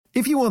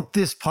If you want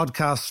this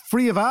podcast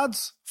free of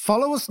ads,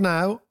 follow us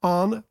now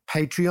on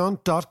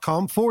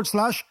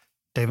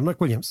patreon.com/David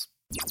McWilliams.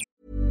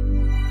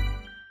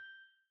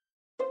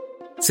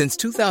 Since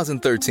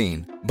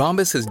 2013,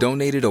 Bombas has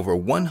donated over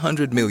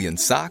 100 million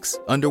socks,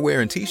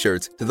 underwear, and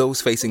T-shirts to those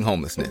facing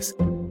homelessness.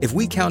 If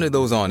we counted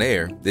those on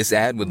air, this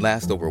ad would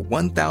last over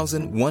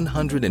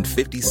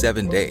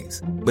 1,157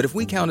 days. But if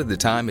we counted the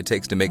time it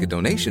takes to make a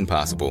donation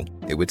possible,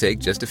 it would take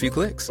just a few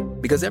clicks.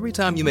 Because every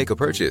time you make a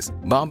purchase,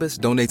 Bombas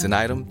donates an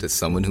item to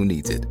someone who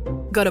needs it.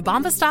 Go to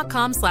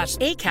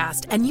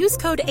bombas.com/ACAST and use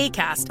code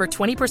ACAST for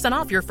 20%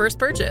 off your first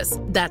purchase.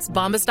 That's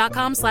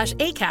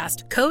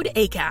bombas.com/ACAST, code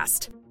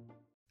ACAST.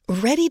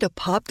 Ready to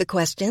pop the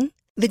question?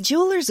 The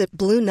jewelers at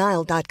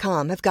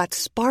BlueNile.com have got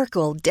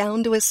sparkle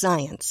down to a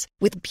science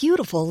with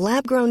beautiful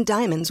lab-grown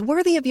diamonds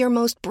worthy of your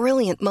most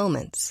brilliant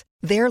moments.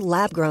 Their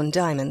lab-grown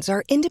diamonds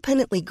are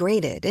independently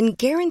graded and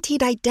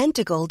guaranteed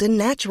identical to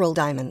natural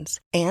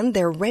diamonds, and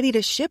they're ready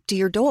to ship to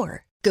your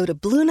door. Go to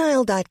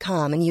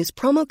BlueNile.com and use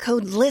promo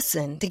code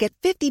LISTEN to get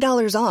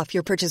 $50 off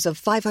your purchase of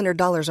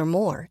 $500 or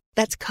more.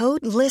 That's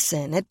code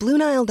LISTEN at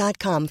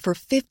BlueNile.com for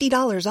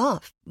 $50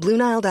 off.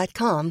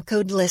 BlueNile.com,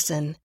 code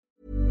LISTEN.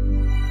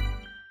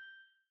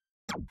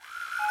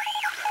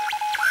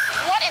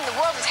 What in the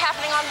world is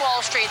happening on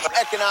Wall Street?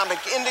 Economic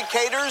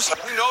indicators.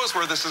 Who knows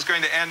where this is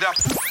going to end up?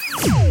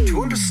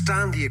 To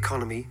understand the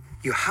economy,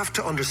 you have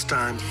to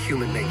understand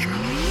human nature.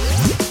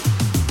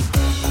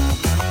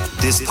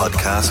 This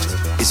podcast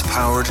is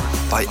powered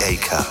by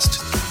Acast.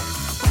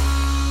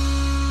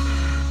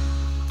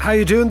 How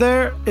you doing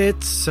there?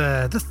 It's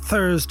the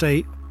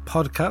Thursday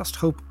podcast.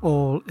 Hope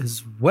all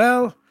is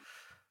well.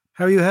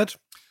 How are you, Ed?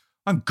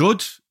 I'm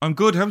good. How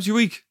was your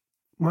week?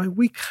 My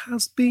week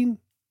has been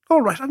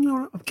all right. I'm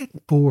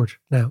getting bored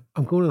now.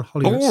 I'm going on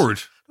Hollywood.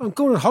 Bored? I'm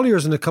going to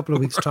Hollywood in a couple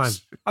of weeks' time.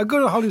 I go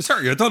to Hollywood.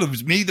 Sorry, I thought it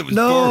was me that was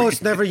No, boring.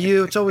 it's never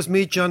you. It's always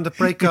me, John, the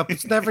breakup.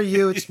 It's never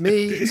you. It's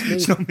me. It's me.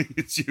 It's not me,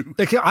 it's you.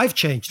 Like, I've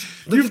changed.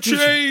 You've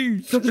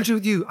changed. Nothing to do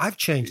with you. I've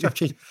changed.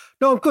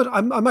 No, I'm good.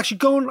 I'm actually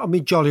going on my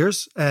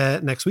Jolliers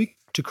next week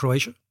to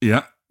Croatia.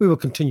 Yeah. We will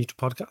continue to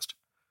podcast.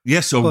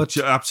 Yes,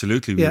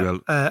 absolutely we will.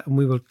 And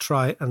we will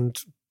try and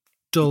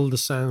dull the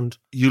sound.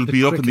 You'll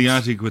be crickets. up in the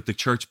attic with the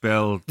church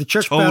bell The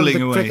church bell, tolling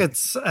the away.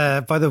 crickets.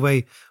 By the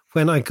way,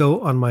 when I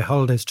go on my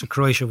holidays to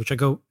Croatia, which I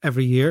go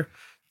every year,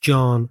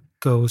 John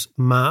goes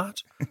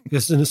mad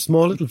because it's in a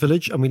small little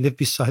village and we live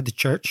beside the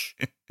church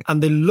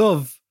and they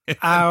love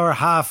our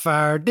half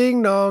hour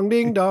ding dong,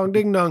 ding dong,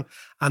 ding dong.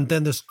 And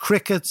then there's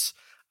crickets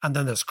and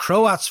then there's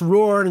Croats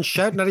roaring and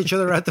shouting at each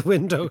other out the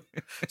window.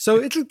 So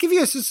it'll give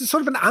you a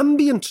sort of an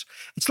ambient,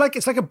 it's like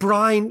a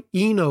Brian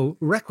Eno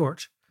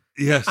record.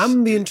 Yes.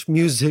 Ambient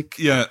music.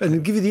 Yeah. And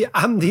it'll give you the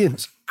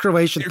ambient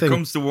Croatian Here thing.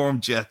 comes the warm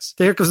jets.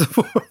 There comes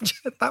the warm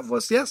jet. That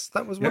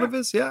was one of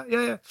his.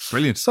 Yeah.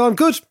 Brilliant. So I'm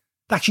good.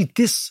 Actually,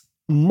 this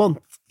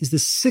month is the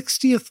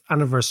 60th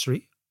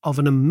anniversary of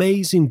an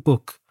amazing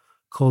book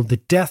called The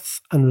Death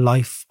and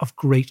Life of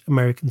Great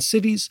American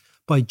Cities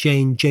by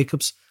Jane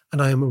Jacobs,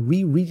 and I am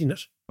rereading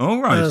it.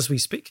 All right. As we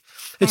speak.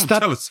 It's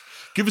tell us.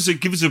 Give us a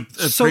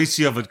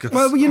précis of it. 'Cause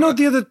well, you know,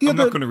 I'm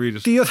not going to read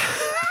it.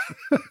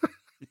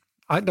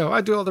 I know,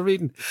 I do all the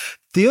reading.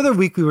 The other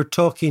week we were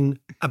talking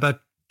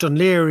about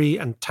Dunleary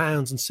and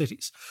towns and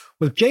cities.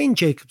 Well, Jane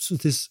Jacobs was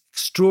this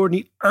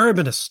extraordinary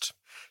urbanist.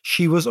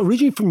 She was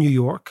originally from New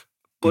York,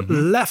 but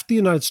left the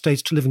United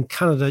States to live in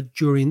Canada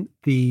during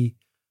the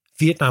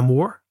Vietnam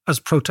War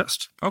as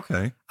protest.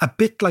 Okay. A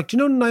bit like, do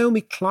you know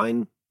Naomi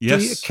Klein?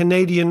 Yes. The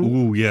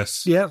Canadian. Oh,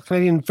 yes. Yeah,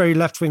 Canadian, very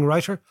left-wing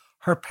writer.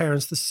 Her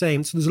parents the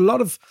same. So there's a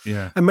lot of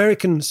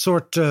American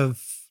sort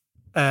of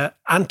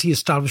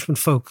anti-establishment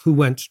folk who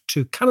went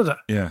to Canada.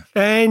 Yeah.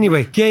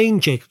 Anyway, Jane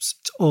Jacobs,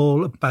 it's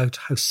all about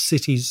how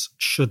cities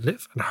should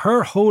live. And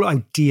her whole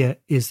idea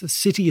is the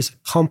city is a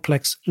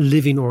complex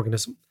living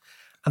organism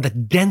and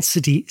that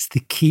density is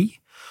the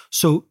key.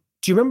 So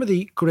do you remember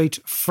the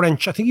great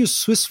French, I think he was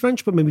Swiss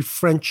French, but maybe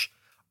French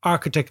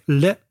architect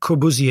Le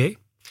Corbusier?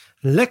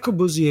 Le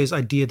Corbusier's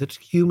idea that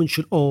humans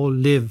should all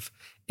live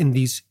in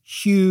these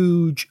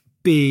huge,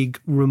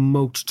 big,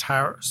 remote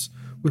towers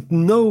with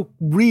no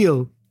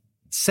real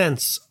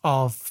sense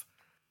of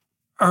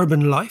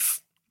urban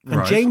life. And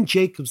Right. Jane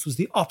Jacobs was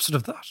the opposite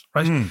of that,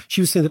 right?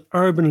 She was saying that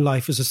urban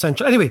life is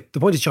essential. Anyway, the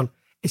point is, John,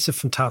 it's a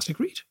fantastic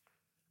read.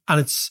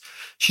 And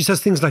she says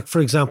things like,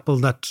 for example,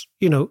 that,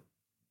 you know,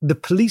 the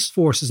police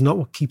force is not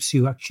what keeps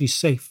you actually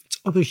safe. It's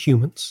other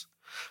humans.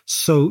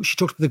 So she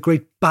talked about the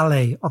great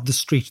ballet of the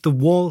street, the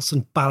waltz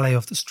and ballet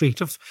of the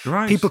street, of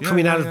people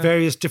coming out at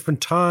various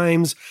different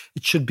times.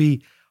 It should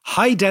be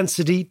high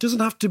density. It doesn't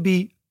have to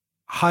be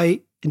high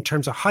in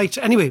terms of height.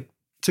 Anyway,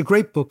 it's a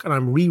great book and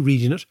I'm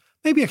rereading it.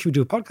 Maybe actually we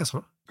do a podcast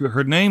on it.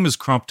 Her name is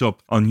cropped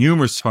up on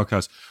numerous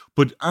podcasts,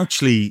 but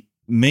actually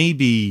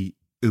maybe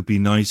it would be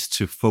nice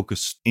to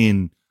focus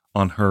in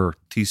on her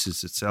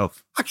thesis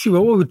itself. Actually,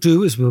 what we'll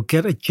do is we'll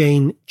get a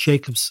Jane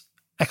Jacobs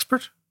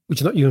expert,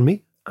 which is not you and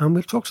me, and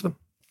we'll talk to them.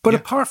 But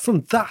apart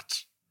from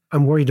that,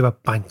 I'm worried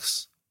about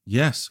banks.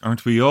 Yes,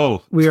 aren't we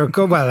all? We are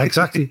well,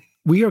 exactly.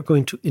 we are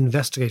going to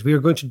investigate. We are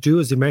going to do,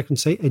 as the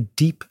Americans say,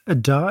 a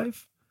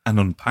dive. And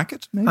unpack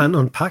it, maybe? And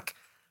unpack.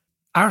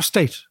 Our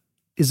state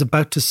is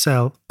about to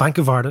sell Bank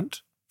of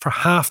Ireland for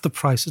half the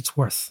price it's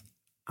worth.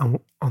 And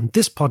on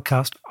this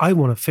podcast, I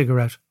want to figure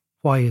out,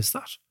 why is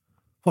that?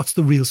 What's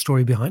the real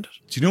story behind it?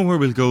 Do you know where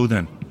we'll go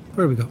then?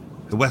 Where we go?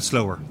 The West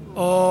Lower.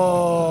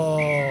 Oh,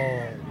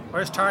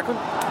 where's Tarquin?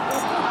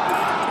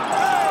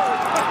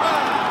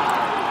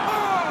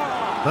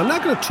 I'm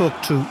now going to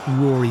talk to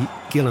Rory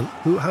Gillen,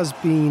 who has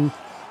been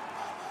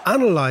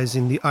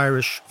analysing the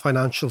Irish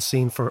financial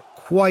scene for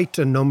quite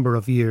a number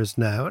of years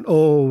now, and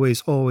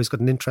always got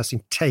an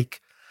interesting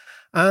take.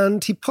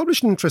 And he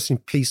published an interesting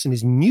piece in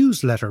his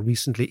newsletter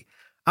recently,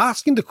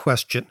 asking the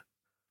question,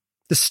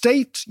 the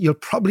state, you'll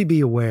probably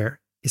be aware,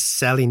 is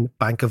selling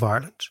Bank of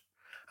Ireland.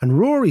 And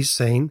Rory's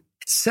saying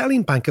it's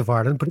selling Bank of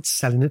Ireland, but it's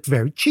selling it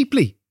very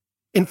cheaply.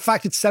 In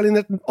fact, it's selling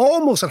it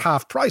almost at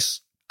half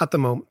price at the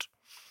moment.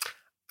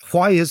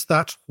 Why is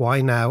that?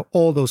 Why now?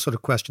 All those sort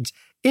of questions.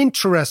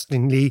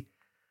 Interestingly,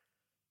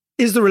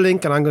 is there a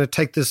link, and I'm going to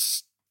take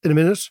this in a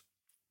minute,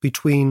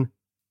 between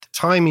the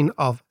timing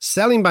of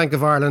selling Bank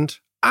of Ireland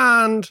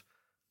and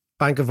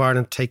Bank of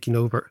Ireland taking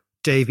over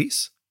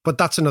Davies? But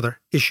that's another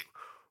issue.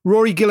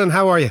 Rory Gillen,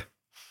 how are you?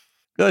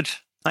 Good.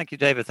 Thank you,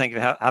 David. Thank you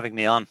for having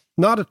me on.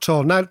 Not at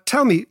all. Now,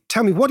 tell me,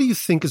 what do you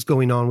think is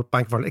going on with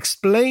Bank of Ireland?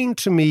 Explain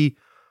to me,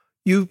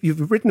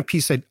 you've written a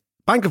piece saying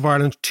Bank of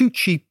Ireland, too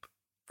cheap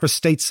for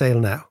state sale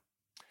now.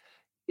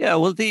 Yeah,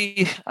 well,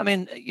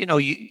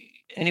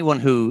 anyone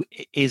who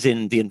is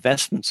in the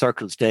investment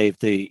circles, Dave,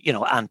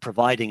 and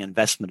providing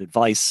investment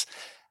advice,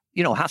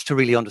 has to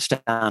really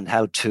understand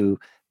how to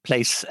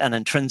place an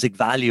intrinsic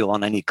value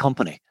on any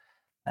company.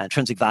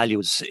 Intrinsic value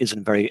is a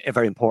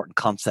very important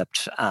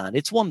concept, and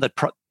it's one that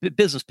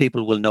business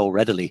people will know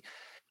readily.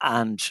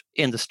 And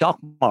in the stock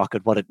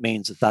market, what it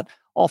means is that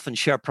often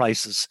share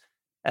prices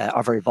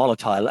are very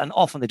volatile, and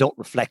often they don't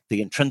reflect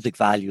the intrinsic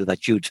value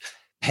that you'd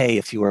pay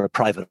if you were a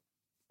private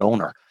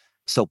owner.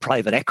 So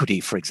private equity,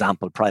 for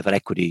example,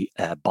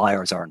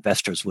 buyers or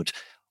investors would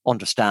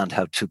understand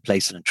how to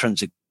place an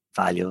intrinsic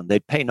value, and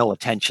they'd pay no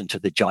attention to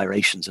the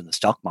gyrations in the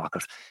stock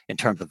market in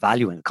terms of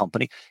valuing a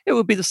company. It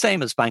would be the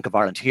same as Bank of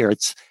Ireland here.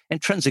 It's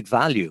intrinsic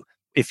value.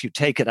 If you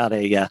take it at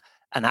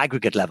an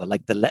aggregate level,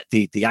 like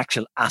the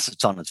actual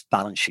assets on its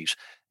balance sheet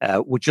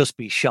would just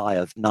be shy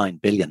of 9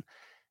 billion.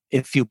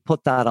 If you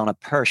put that on a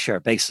per share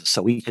basis,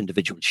 so each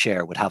individual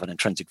share would have an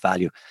intrinsic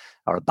value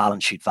or a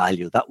balance sheet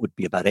value, that would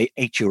be about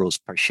 €8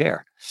 per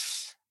share.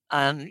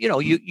 And,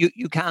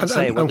 you can't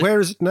say... And where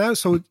is it now?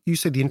 So you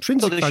said the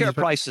intrinsic value... So the share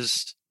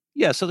prices...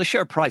 Yeah, so the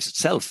share price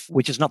itself,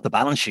 which is not the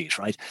balance sheet,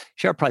 right?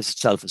 Share price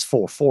itself is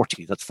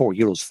 €4.40. That's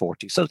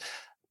 €4.40. So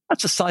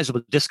that's a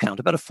sizable discount,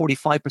 about a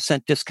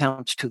 45%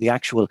 discount to the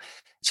actual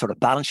sort of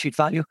balance sheet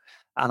value.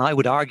 And I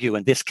would argue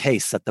in this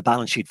case that the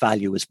balance sheet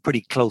value is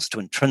pretty close to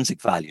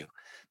intrinsic value.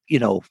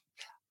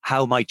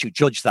 How might you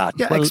judge that?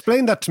 Yeah, well,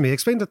 explain that to me.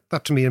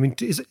 I mean,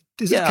 is it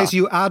the case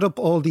you add up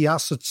all the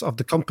assets of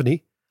the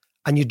company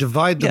and you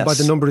divide them by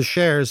the number of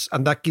shares,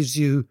 and that gives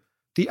you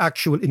the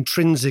actual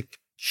intrinsic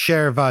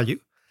share value?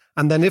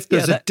 And then if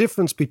there's a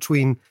difference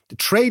between the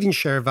trading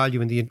share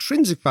value and the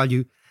intrinsic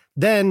value,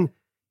 then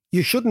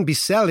you shouldn't be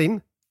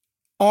selling,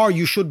 or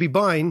you should be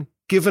buying,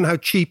 given how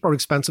cheap or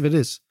expensive it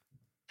is.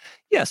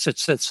 Yes,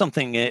 it's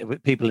something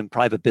people in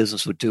private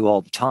business would do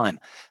all the time.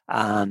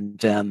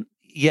 And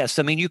yes,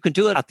 I mean, you can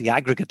do it at the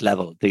aggregate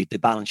level, the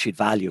balance sheet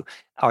value,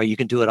 or you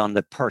can do it on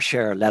the per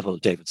share level,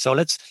 David. So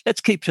let's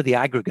keep to the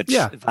aggregate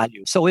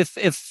value. So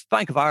if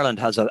Bank of Ireland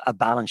has a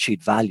balance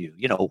sheet value,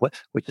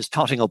 which is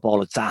totting up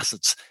all its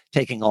assets,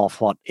 taking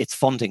off what it's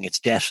funding, its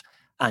debt,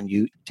 and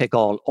you take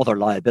all other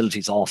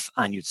liabilities off,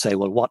 and you'd say,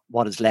 well,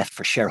 what is left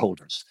for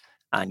shareholders?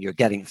 And you're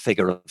getting a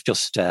figure of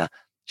just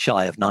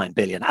shy of 9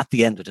 billion at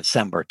the end of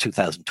December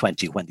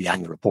 2020, when the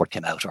annual report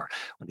came out, or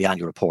when the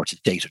annual report is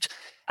dated.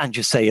 And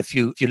you say, if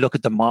you look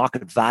at the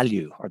market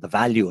value, or the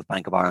value of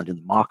Bank of Ireland in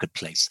the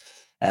marketplace,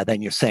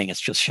 then you're saying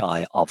it's just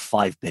shy of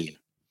 5 billion.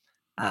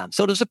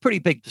 So there's a pretty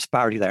big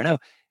disparity there. Now,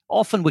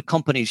 often with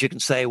companies, you can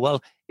say,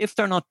 well, if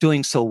they're not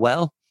doing so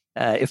well,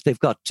 if they've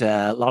got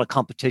a lot of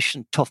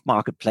competition, tough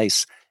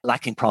marketplace,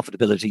 lacking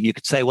profitability, you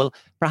could say, well,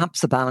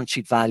 perhaps the balance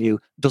sheet value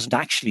doesn't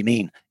actually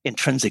mean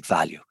intrinsic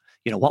value.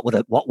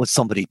 What would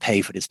somebody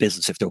pay for this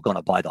business if they were going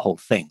to buy the whole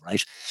thing,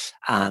 right?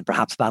 And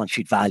perhaps balance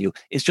sheet value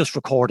is just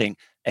recording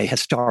a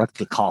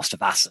historical cost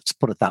of assets,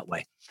 put it that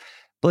way.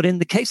 But in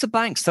the case of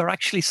banks, they're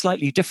actually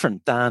slightly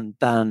different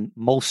than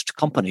most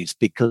companies,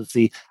 because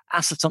the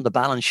assets on the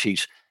balance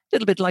sheet, a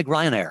little bit like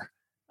Ryanair.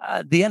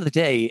 At the end of the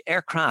day,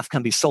 aircraft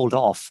can be sold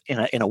off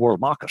in a world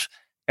market.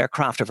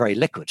 Aircraft are very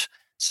liquid.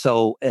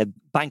 So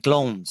bank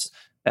loans,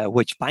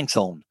 which banks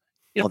own,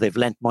 they've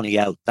lent money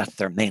out, that's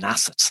their main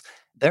assets.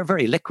 They're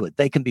very liquid.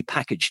 They can be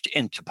packaged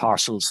into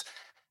parcels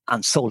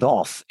and sold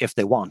off if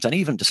they want. And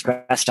even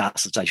distressed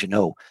assets, as you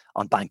know,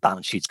 on bank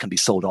balance sheets can be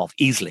sold off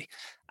easily.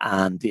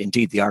 And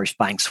indeed, the Irish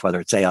banks, whether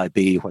it's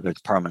AIB, whether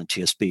it's Permanent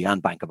TSB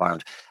and Bank of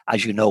Ireland,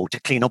 as you know, to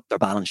clean up their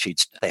balance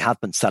sheets, they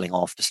have been selling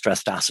off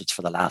distressed assets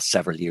for the last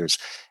several years,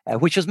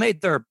 which has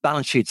made their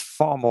balance sheets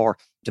far more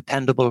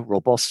dependable,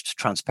 robust,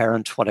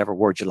 transparent, whatever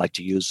word you like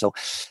to use. So,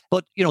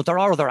 but, there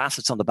are other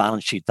assets on the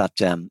balance sheet that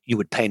you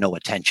would pay no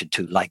attention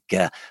to, like,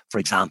 for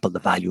example, the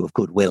value of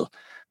goodwill.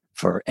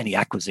 For any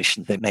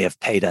acquisition, they may have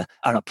paid a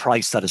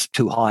price that is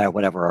too high or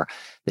whatever, or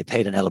they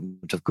paid an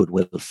element of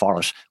goodwill for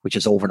it, which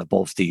is over and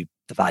above the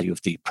value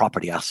of the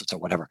property assets or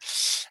whatever.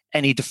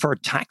 Any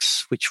deferred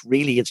tax, which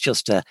really is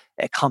just a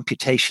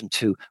computation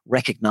to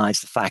recognize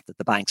the fact that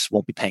the banks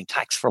won't be paying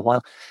tax for a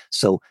while.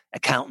 So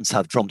accountants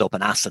have drummed up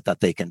an asset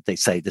that they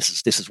say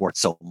this is worth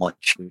so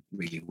much, it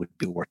really would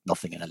be worth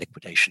nothing in a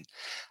liquidation.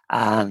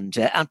 And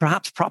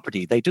perhaps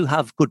property. They do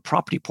have good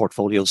property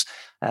portfolios,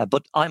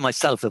 but I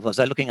myself, if I was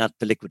looking at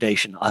the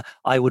liquidation,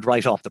 I would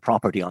write off the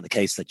property on the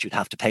case that you'd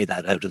have to pay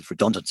that out of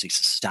redundancies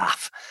to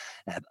staff.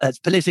 As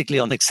politically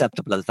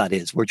unacceptable as that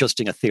is, we're just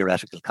doing a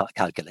theoretical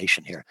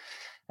calculation here.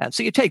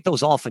 So you take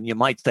those off and you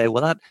might say,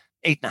 well, that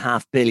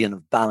 8.5 billion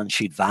of balance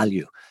sheet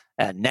value,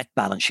 net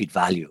balance sheet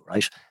value,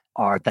 right?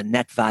 Or the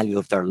net value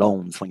of their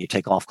loans when you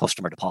take off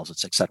customer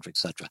deposits, et cetera, et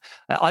cetera.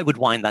 I would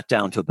wind that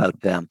down to about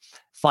 5.8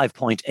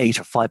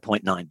 or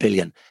 5.9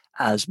 billion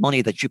as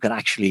money that you could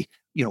actually,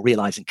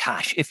 realize in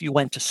cash if you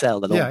went to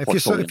sell the loan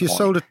portfolio. If you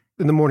sold it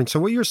in the morning. So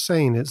what you're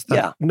saying is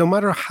that no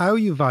matter how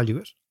you value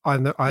it,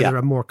 either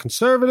a more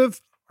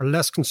conservative or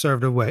less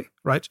conservative way,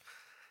 right?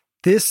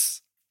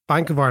 This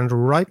Bank of Ireland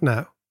right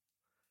now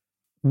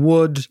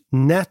would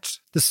net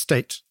the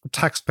state, the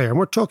taxpayer, and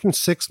we're talking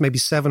 600, maybe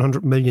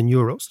 700 million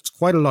euros. It's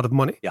quite a lot of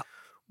money. Yeah.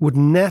 Would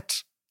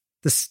net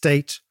the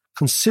state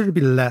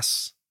considerably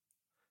less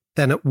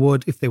than it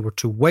would if they were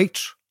to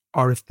wait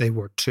or if they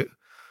were to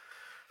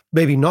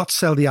maybe not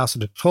sell the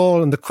asset at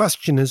all. And the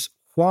question is,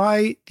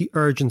 why the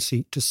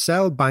urgency to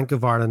sell Bank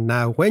of Ireland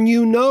now when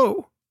you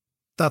know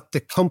that the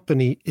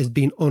company is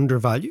being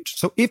undervalued?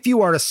 So if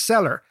you are a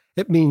seller,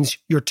 it means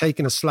you're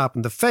taking a slap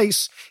in the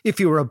face. If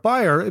you are a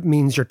buyer, it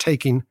means you're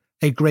taking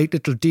a great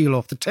little deal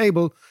off the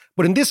table.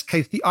 But in this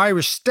case, the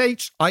Irish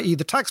state, i.e.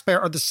 the taxpayer,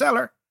 are the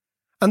seller,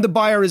 and the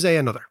buyer is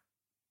another.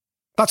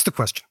 That's the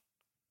question.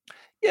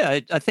 Yeah,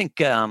 I think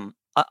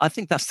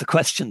that's the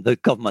question the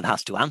government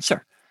has to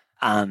answer.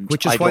 And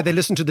which is why they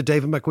listen to the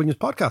David McWilliams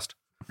podcast.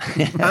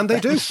 And they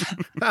do.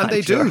 And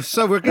they do.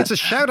 So it's a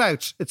shout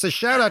out. It's a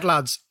shout out,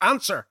 lads.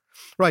 Answer.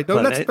 Right. No,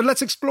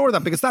 let's explore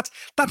that, because that's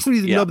really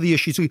the nub of the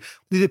issue. So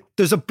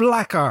there's a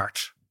black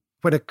art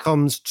when it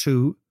comes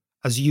to,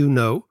 as you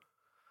know,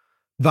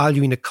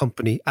 valuing a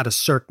company at a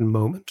certain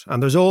moment.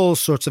 And there's all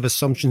sorts of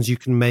assumptions you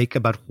can make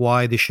about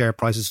why the share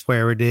price is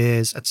where it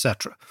is,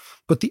 etc.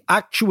 But the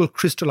actual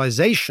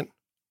crystallization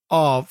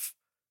of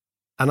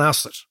an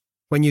asset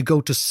when you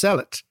go to sell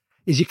it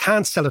is you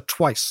can't sell it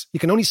twice. You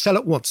can only sell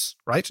it once,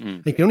 right?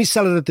 Mm. You can only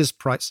sell it at this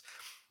price.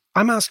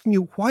 I'm asking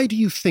you, why do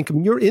you think,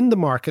 you're in the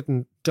market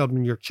in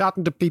Dublin, you're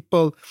chatting to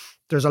people,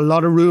 there's a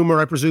lot of rumour,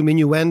 I presume,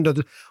 innuendo.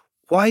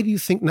 Why do you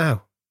think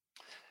now?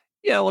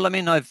 Yeah, well,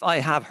 I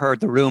have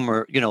heard the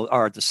rumour,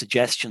 or the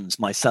suggestions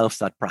myself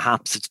that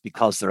perhaps it's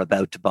because they're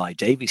about to buy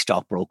Davy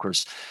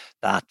stockbrokers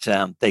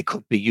that they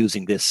could be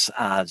using this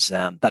as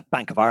that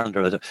Bank of Ireland,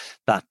 or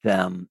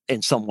that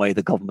in some way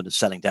the government is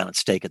selling down its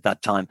stake at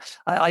that time.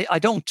 I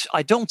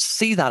don't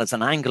see that as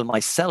an angle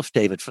myself,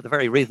 David, for the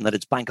very reason that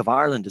it's Bank of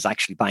Ireland is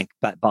actually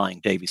buying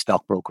Davy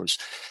stockbrokers.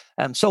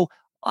 So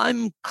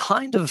I'm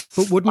kind of.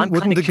 But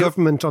wouldn't the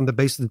government, on the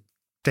basis of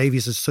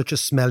Davies is such a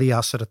smelly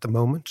asset at the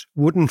moment,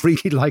 wouldn't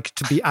really like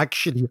to be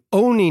actually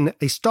owning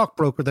a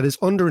stockbroker that is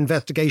under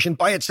investigation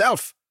by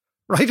itself,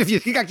 right? If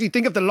you actually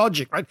think of the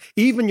logic, right?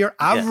 Even your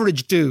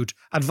average dude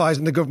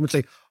advising the government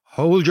say,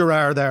 hold your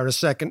R there a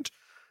second.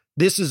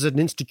 This is an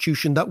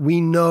institution that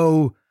we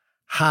know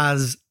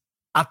has,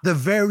 at the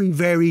very,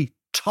 very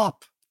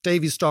top,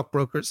 Davies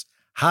stockbrokers,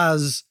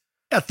 has,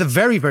 at the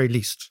very, very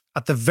least,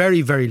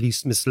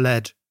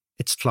 misled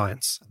its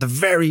clients. At the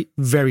very,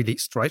 very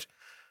least, right?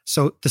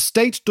 So the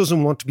state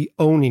doesn't want to be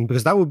owning,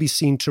 because that would be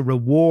seen to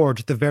reward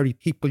the very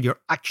people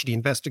you're actually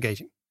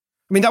investigating.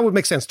 That would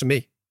make sense to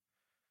me.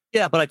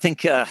 Yeah, but I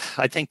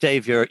think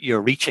Dave,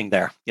 you're reaching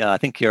there. Yeah, I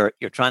think you're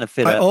trying to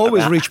fit. I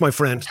always reach, my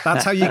friend.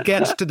 That's how you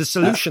get to the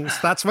solutions.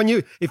 That's when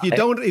if you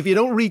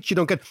don't reach, you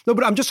don't get. No,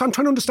 but I'm trying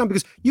to understand,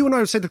 because you and I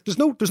have said that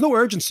there's no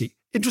urgency.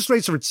 Interest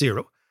rates are at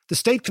zero. The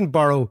state can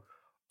borrow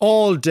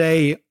all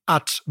day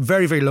at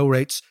very, very low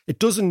rates. It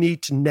doesn't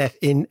need to net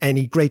in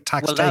any great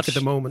tax take at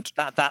the moment.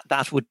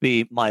 That would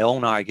be my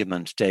own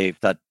argument, Dave,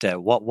 that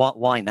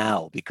why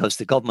now? Because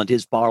the government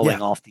is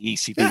borrowing off the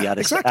ECB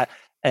at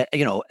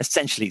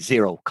essentially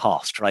zero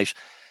cost, right?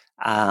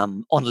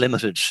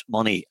 Unlimited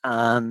money.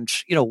 And,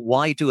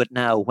 why do it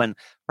now when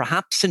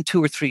perhaps in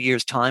 2 or 3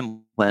 years'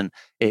 time, when,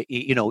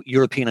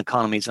 European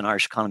economies and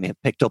Irish economy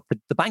have picked up,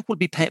 the bank will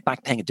be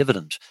back paying a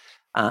dividend,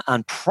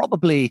 and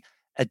probably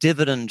a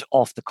dividend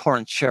off the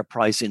current share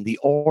price in the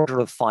order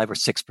of 5 or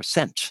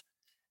 6%.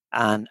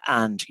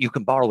 and you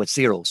can borrow at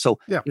zero. So,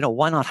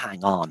 why not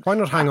hang on? Why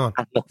not hang on?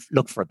 And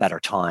look for a better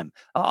time.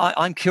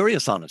 I'm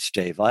curious on it,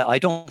 Dave. I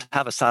don't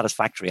have a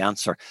satisfactory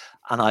answer.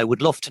 And I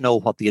would love to know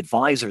what the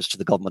advisors to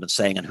the government are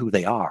saying and who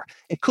they are.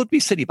 It could be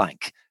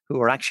Citibank, who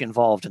are actually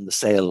involved in the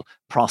sale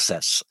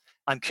process.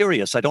 I'm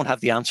curious. I don't have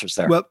the answers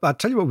there. Well, I'll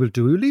tell you what we'll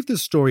do. We'll leave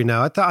this story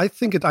now. I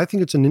think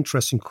it's an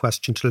interesting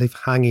question to leave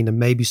hanging, and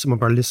maybe some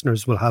of our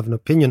listeners will have an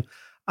opinion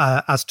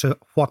as to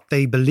what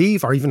they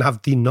believe or even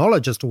have the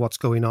knowledge as to what's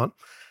going on.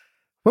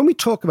 When we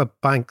talk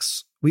about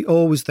banks, we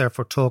always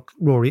therefore talk,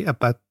 Rory,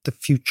 about the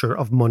future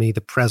of money,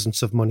 the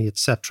presence of money,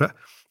 etc.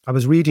 I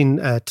was reading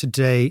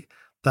today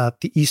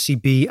that the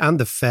ECB and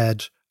the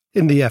Fed,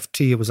 in the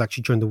FT, it was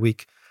actually during the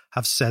week,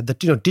 have said that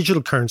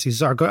digital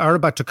currencies are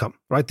about to come.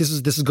 Right, this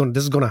is going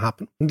to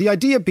happen. And the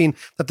idea being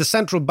that the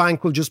central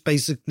bank will just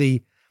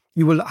basically,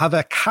 you will have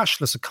a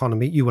cashless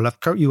economy. You will have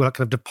kind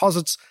of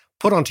deposits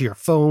put onto your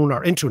phone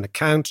or into an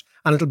account,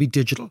 and it'll be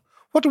digital.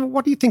 What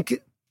do you think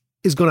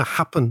is going to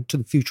happen to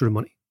the future of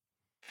money?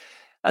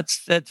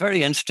 That's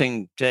very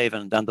interesting, Dave,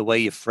 and the way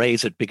you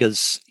phrase it,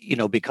 because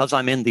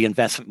I'm in the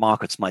investment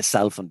markets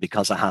myself, and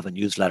because I have a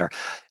newsletter,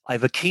 I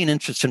have a keen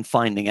interest in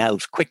finding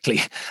out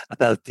quickly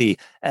about the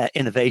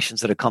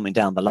innovations that are coming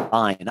down the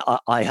line.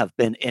 I have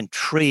been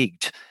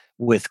intrigued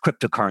with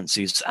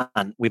cryptocurrencies,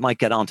 and we might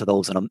get onto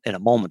those in a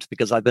moment,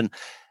 because I've been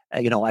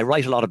I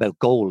write a lot about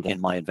gold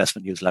in my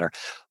investment newsletter.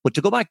 But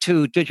to go back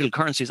to digital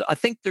currencies, I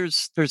think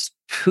there's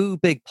two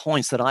big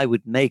points that I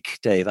would make,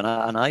 Dave, and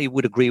I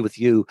would agree with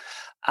you.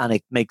 And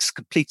it makes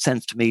complete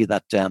sense to me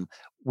that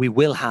we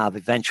will have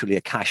eventually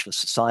a cashless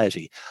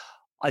society.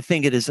 I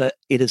think it is a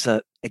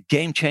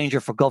game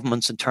changer for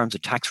governments in terms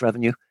of tax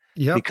revenue,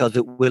 because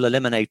it will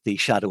eliminate the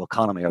shadow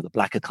economy or the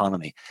black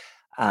economy,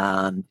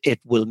 and it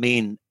will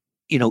mean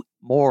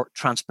more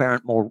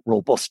transparent, more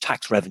robust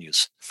tax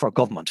revenues for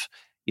government.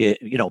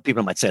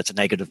 People might say it's a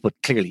negative, but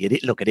clearly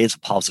it is a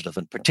positive,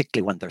 and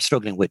particularly when they're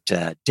struggling with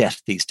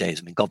debt these days.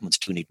 I mean, governments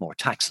do need more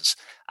taxes,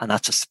 and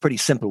that's a pretty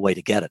simple way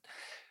to get it.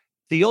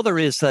 The other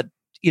is that,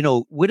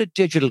 with a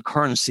digital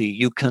currency,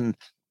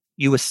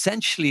 you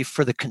essentially,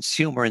 for the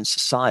consumer in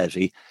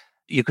society,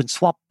 you can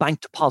swap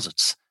bank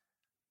deposits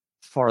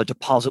for a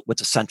deposit with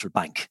the central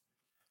bank.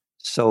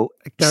 So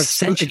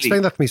essentially,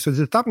 explain that to me. So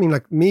does that mean,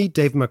 like me,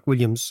 Dave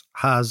McWilliams,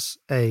 has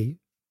a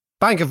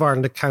Bank of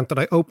Ireland account that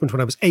I opened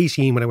when I was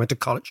 18 when I went to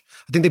college?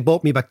 I think they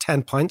bought me about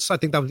 10 pints. I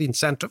think that was the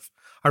incentive.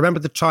 I remember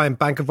at the time,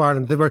 Bank of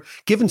Ireland, they were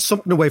giving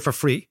something away for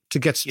free to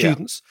get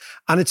students.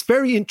 Yeah. And it's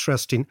very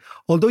interesting.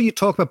 Although you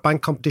talk about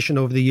bank competition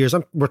over the years,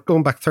 we're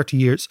going back 30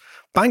 years,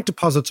 bank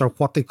deposits are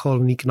what they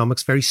call in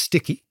economics very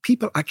sticky.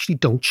 People actually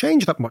don't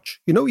change that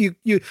much. You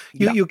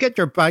get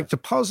your bank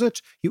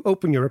deposit, you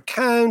open your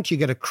account, you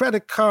get a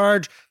credit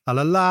card,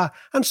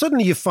 and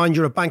suddenly you find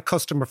you're a bank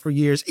customer for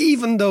years,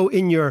 even though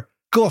in your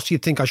gut you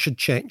think I should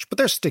change. But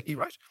they're sticky,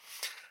 right?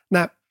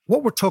 Now,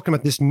 what we're talking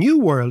about in this new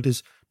world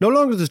is no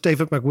longer does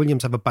David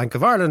McWilliams have a Bank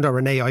of Ireland or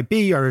an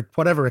AIB or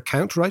whatever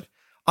account, right?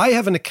 I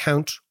have an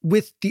account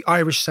with the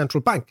Irish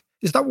Central Bank.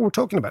 Is that what we're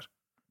talking about?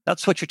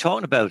 That's what you're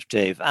talking about,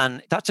 Dave.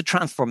 And that's a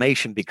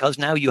transformation, because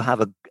now you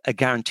have a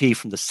guarantee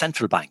from the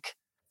central bank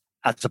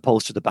as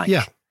opposed to the bank.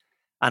 Yeah.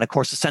 And of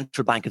course, the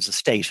central bank is a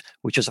state,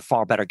 which is a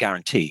far better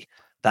guarantee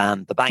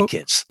than the bank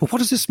is. But what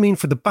does this mean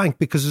for the bank?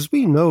 Because as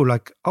we know,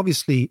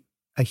 obviously,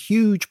 a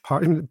huge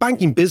part,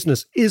 banking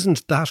business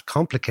isn't that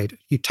complicated.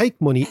 You take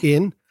money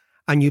in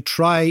and you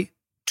try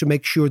to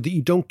make sure that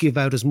you don't give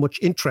out as much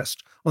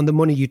interest on the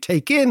money you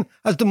take in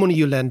as the money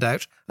you lend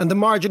out. And the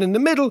margin in the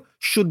middle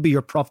should be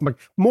your profit margin,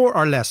 more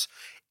or less.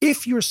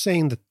 If you're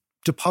saying that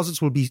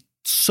deposits will be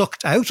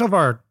sucked out of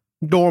our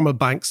normal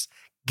banks,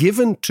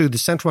 given to the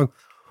central bank,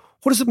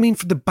 what does it mean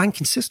for the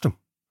banking system?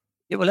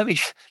 Yeah, well,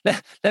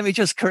 let me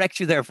just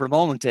correct you there for a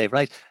moment, Dave.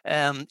 Right?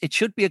 It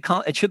should be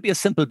a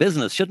simple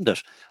business, shouldn't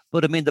it?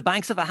 But I mean, the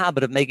banks have a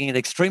habit of making it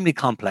extremely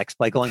complex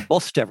by going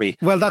bust every.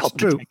 Well, that's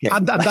true,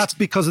 and that's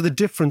because of the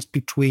difference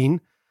between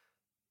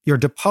your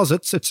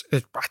deposits.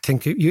 I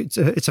think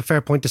it's a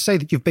fair point to say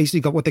that you've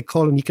basically got what they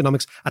call in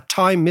economics a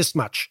time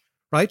mismatch,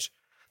 right?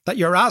 That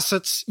your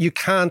assets you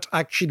can't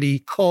actually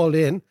call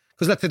in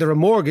because let's say they're a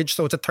mortgage,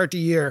 so it's a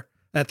 30-year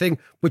thing,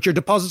 but your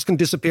deposits can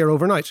disappear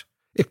overnight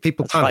if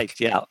people panic. Right,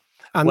 yeah.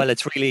 And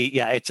it's really,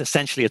 it's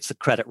essentially the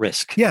credit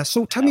risk. Yeah,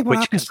 so tell me what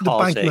happens to the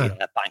bank now.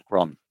 A bank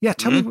run. Yeah,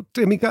 tell me,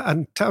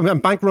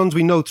 and bank runs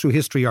we know through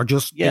history are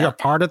just, they are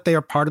part of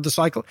the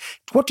cycle.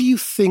 What do you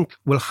think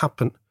will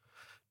happen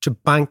to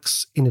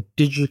banks in a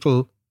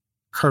digital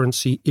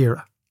currency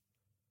era?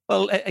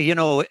 Well,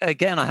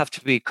 again, I have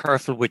to be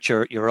careful with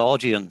your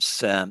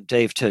audience,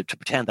 Dave, to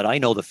pretend that I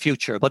know the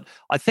future. But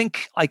I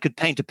think I could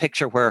paint a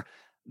picture where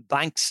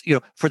banks,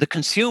 for the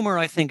consumer,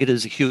 I think it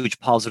is a huge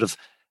positive.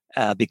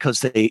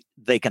 Because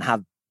they can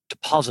have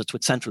deposits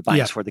with central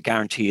banks where the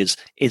guarantee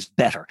is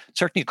better.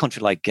 Certainly, a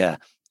country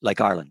like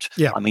Ireland.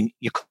 Yeah. I mean,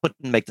 you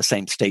couldn't make the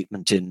same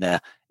statement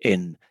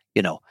in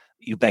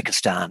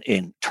Uzbekistan,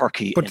 in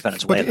Turkey, in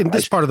Venezuela. But in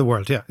this part of the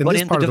world, yeah. But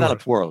in the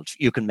developed world,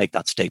 you can make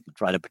that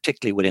statement, right? And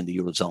particularly within the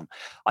Eurozone.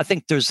 I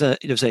think there's a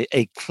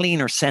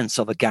cleaner sense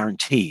of a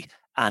guarantee,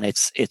 and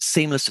it's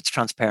seamless, it's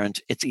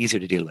transparent, it's easier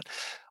to deal with.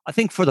 I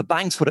think for the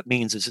banks, what it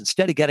means is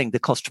instead of getting the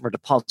customer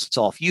deposits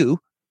off you,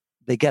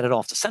 they get it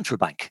off the central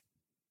bank.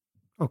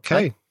 Okay.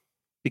 Right?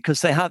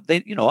 Because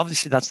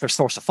obviously that's their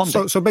source of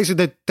funding. So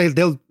basically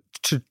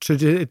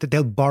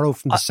they'll borrow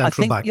from the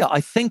central bank. Yeah,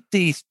 I think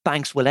these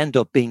banks will end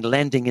up being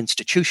lending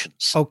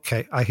institutions.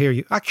 Okay, I hear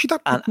you. Actually,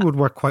 that would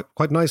work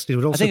quite nicely. It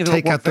would also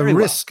take out the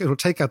risk. It will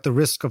take out the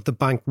risk of the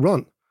bank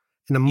run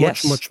in a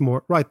much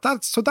more right.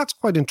 That's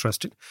quite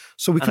interesting.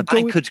 So we could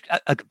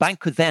a bank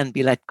could then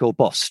be let go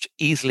bust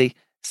easily,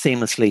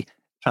 seamlessly,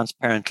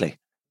 transparently,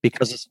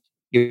 because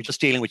you're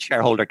just dealing with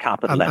shareholder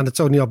capital, and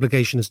its only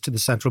obligation is to the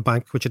central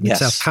bank, which in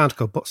itself can't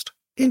go bust.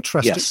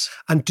 Interesting. Yes.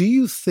 And do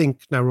you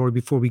think now, Rory,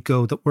 before we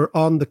go, that we're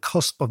on the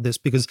cusp of this?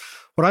 Because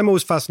what I'm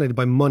always fascinated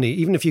by money,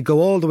 even if you go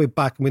all the way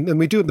back, and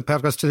we do it in the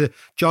podcast,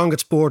 John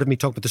gets bored of me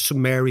talking about the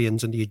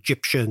Sumerians and the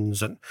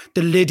Egyptians and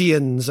the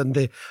Lydians and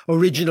the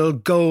original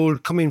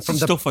gold coming from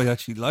stuff I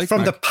actually like,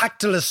 from the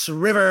Pactolus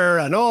River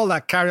and all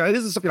that carry.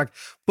 This is something like,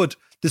 but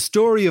the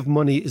story of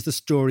money is the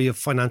story of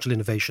financial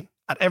innovation.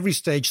 At every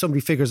stage, somebody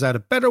figures out a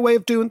better way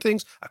of doing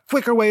things, a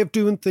quicker way of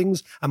doing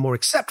things, a more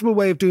acceptable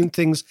way of doing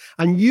things.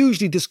 And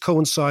usually this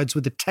coincides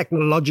with the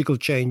technological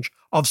change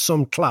of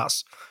some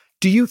class.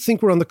 Do you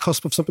think we're on the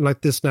cusp of something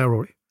like this now,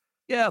 Rory?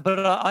 Yeah,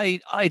 but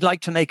I'd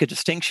like to make a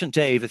distinction,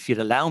 Dave, if you'd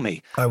allow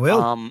me. I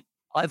will. I'm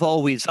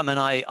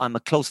a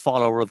close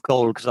follower of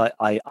gold because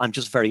I'm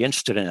just very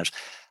interested in it.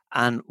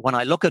 And when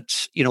I look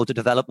at, the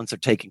developments that are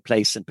taking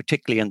place, and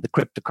particularly in the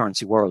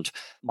cryptocurrency world,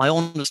 my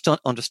own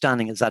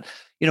understanding is that,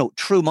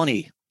 true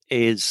money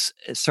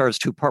serves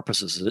two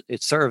purposes.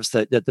 It serves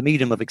the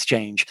medium of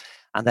exchange,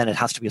 and then it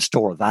has to be a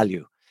store of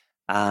value.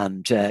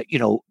 And,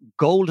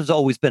 gold has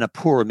always been a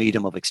poor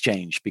medium of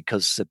exchange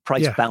because the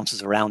price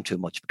bounces around too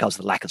much because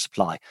of the lack of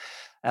supply.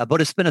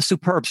 But it's been a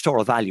superb store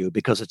of value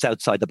because it's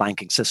outside the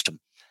banking system.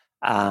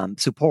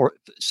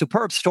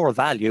 Superb store of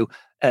value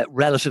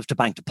relative to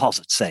bank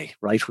deposits, say,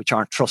 right, which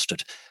aren't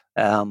trusted.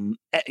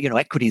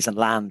 Equities and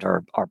land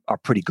are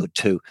pretty good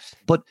too.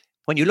 But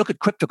when you look at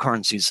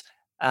cryptocurrencies,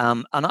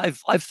 and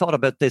I've thought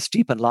about this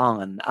deep and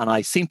long, and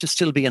I seem to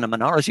still be in a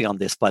minority on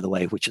this, by the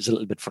way, which is a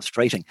little bit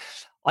frustrating.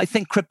 I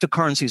think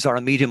cryptocurrencies are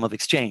a medium of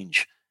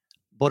exchange,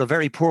 but a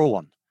very poor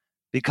one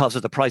because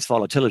of the price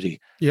volatility.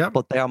 Yeah.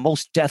 But they are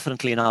most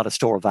definitely not a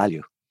store of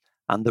value.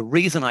 And the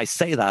reason I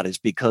say that is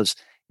because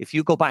if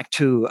you go back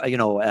to,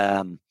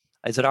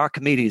 is it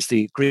Archimedes,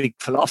 the Greek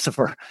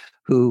philosopher,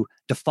 who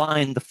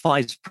defined the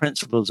 5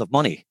 principles of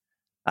money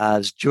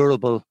as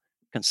durable,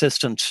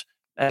 consistent,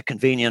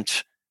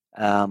 convenient.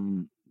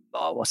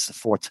 What's the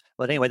 4th?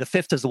 But anyway, the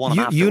 5th is the one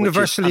after,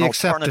 universally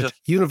accepted.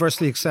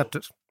 Universally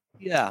accepted.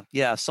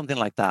 Yeah, something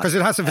like that.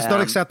 Because if it's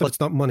not accepted, it's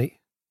not money.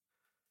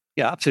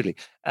 Yeah, absolutely.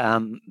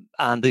 And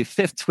the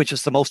 5th, which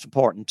is the most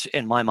important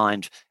in my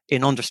mind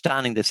in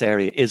understanding this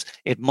area, is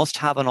it must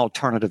have an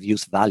alternative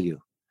use value.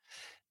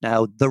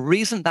 Now, the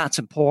reason that's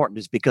important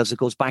is because it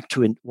goes back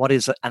to what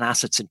is an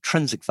asset's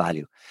intrinsic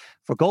value.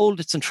 For gold,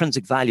 its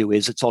intrinsic value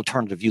is its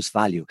alternative use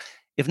value.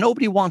 If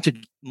nobody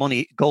wanted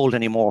gold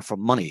anymore for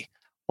money,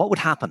 what would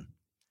happen?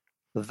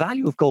 The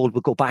value of gold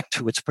would go back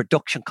to its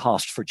production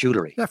cost for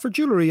jewelry. Yeah, for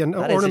jewelry and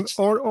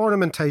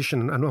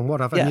ornamentation and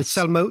whatever. Yes.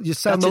 And you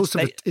sell most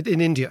of it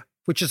in India,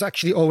 which is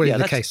actually already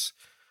the case.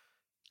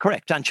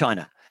 Correct, and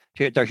China.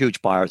 They're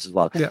huge buyers as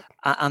well. Yeah.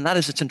 And that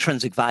is its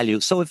intrinsic value.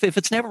 So if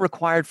it's never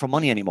required for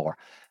money anymore,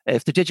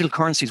 if the digital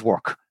currencies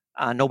work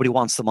and nobody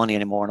wants the money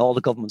anymore and all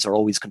the governments are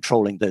always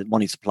controlling the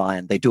money supply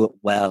and they do it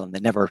well and they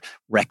never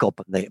wreck up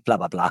and they blah,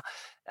 blah, blah,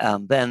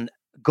 then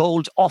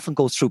gold often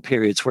goes through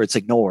periods where it's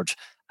ignored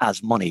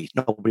as money.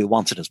 Nobody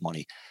wants it as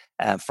money.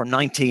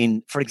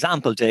 For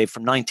example, Dave,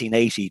 from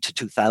 1980 to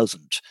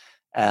 2000,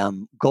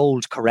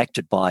 gold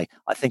corrected by,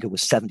 I think it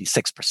was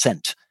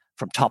 76%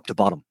 from top to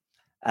bottom.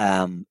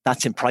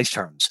 That's in price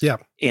terms. Yeah.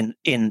 In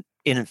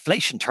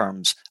inflation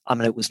terms,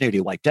 it was nearly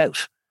wiped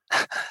out.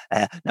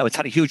 Now it's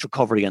had a huge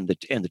recovery in the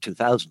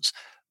 2000s,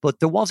 but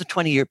there was a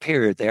 20-year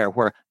period there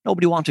where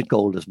nobody wanted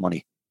gold as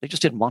money. They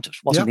just didn't want it.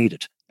 It wasn't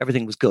needed.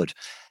 Everything was good.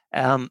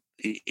 In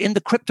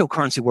the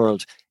cryptocurrency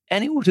world,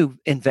 anyone who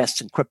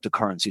invests in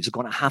cryptocurrencies are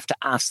going to have to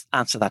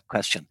answer that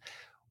question.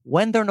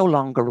 When they're no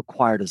longer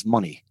required as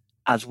money,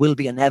 as will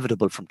be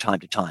inevitable from time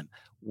to time,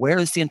 where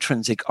is the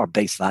intrinsic or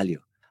base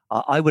value?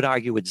 I would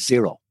argue it's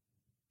zero.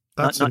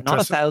 That's not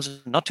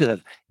 1,000, not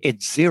 2,000.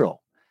 It's zero.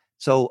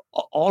 So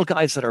all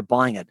guys that are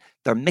buying it,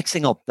 they're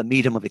mixing up the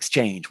medium of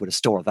exchange with a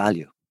store of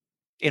value,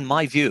 in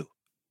my view.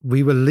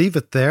 We will leave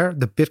it there.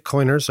 The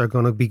Bitcoiners are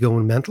going to be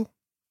going mental.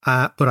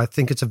 But I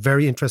think it's a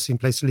very interesting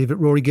place to leave it.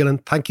 Rory Gillen,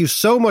 thank you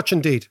so much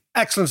indeed.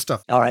 Excellent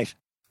stuff. All right.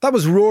 That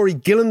was Rory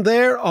Gillen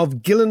there of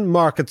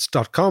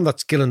GillenMarkets.com.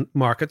 That's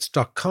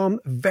GillenMarkets.com.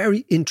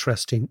 Very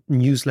interesting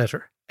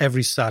newsletter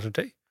every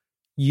Saturday.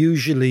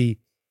 Usually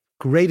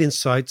great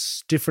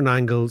insights, different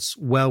angles,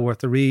 well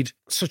worth a read.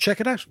 So check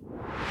it out.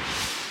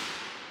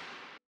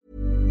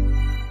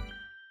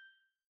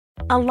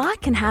 A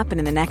lot can happen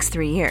in the next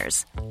 3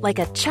 years. Like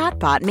a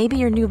chatbot may be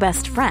your new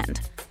best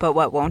friend. But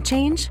what won't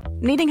change?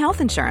 Needing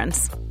health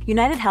insurance.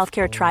 United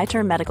Healthcare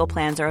Tri-Term Medical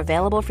Plans are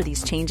available for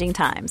these changing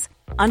times.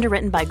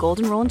 Underwritten by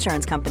Golden Rule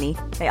Insurance Company,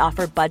 they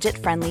offer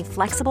budget-friendly,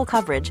 flexible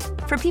coverage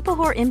for people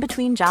who are in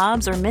between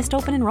jobs or missed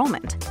open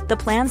enrollment. The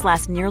plans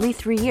last nearly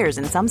 3 years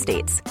in some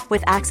states,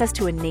 with access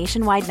to a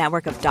nationwide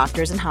network of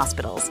doctors and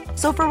hospitals.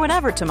 So for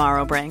whatever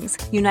tomorrow brings,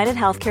 United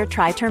Healthcare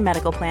Tri-Term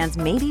Medical Plans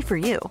may be for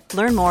you.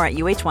 Learn more at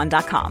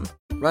uh1.com.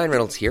 Ryan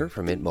Reynolds here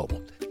from Mint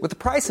Mobile. With the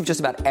price of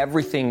just about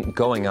everything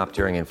going up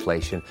during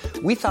inflation,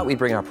 we thought we'd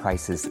bring our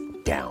prices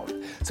down.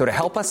 So to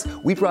help us,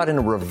 we brought in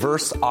a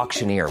reverse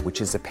auctioneer, which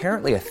is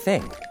apparently a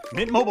thing.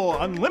 Mint Mobile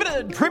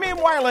Unlimited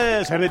Premium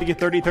Wireless. How to get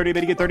 30, 30,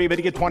 bit to get 30, bit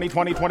to get 20,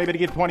 20, 20, bit to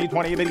get 20,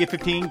 20, bit to get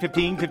 15,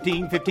 15,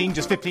 15, 15,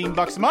 just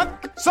 $15 a month?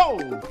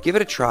 Sold! Give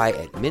it a try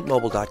at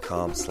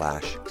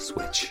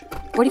mintmobile.com/switch.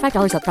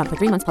 $45 up front for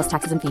 3 months plus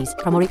taxes and fees.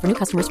 Promo rate for new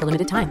customers for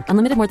limited time.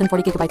 Unlimited more than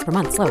 40 gigabytes per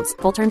month. Slows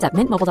full terms at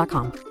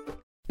mintmobile.com.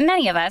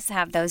 Many of us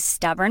have those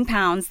stubborn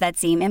pounds that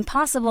seem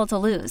impossible to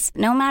lose,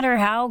 no matter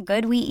how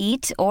good we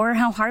eat or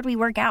how hard we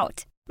work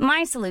out.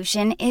 My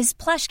solution is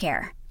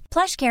PlushCare.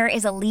 PlushCare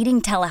is a leading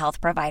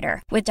telehealth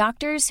provider with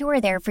doctors who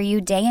are there for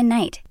you day and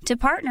night to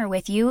partner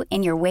with you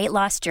in your weight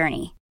loss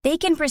journey. They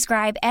can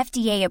prescribe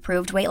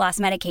FDA-approved weight loss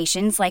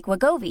medications like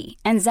Wegovy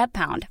and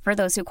Zepbound for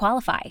those who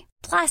qualify.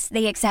 Plus,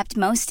 they accept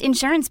most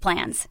insurance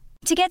plans.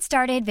 To get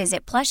started,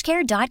 visit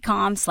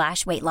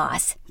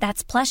plushcare.com/weightloss.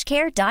 That's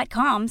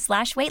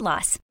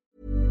plushcare.com/weightloss.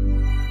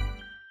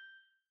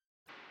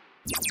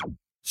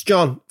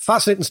 John,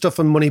 fascinating stuff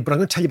on money, but I'm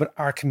going to tell you about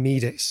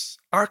Archimedes.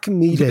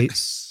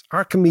 Archimedes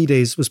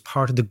was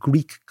part of the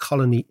Greek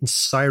colony in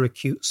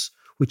Syracuse,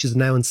 which is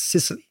now in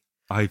Sicily.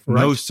 I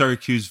know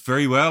Syracuse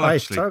very well,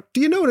 actually.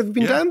 Do you know it? Have you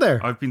been down there?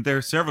 I've been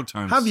there several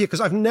times. Have you?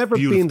 Because I've never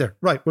been there.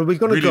 Right. Well, we're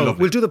going to go.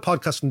 Lovely. We'll do the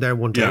podcast from there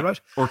one day,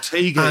 right?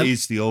 Ortega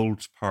is the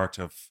old part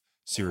of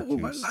Syracuse.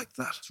 Oh, I like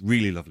that. It's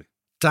really lovely.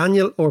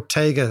 Daniel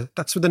Ortega.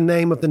 That's where the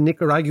name of the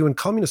Nicaraguan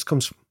communist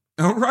comes from.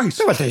 Oh, right.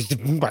 Well,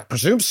 I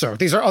presume so.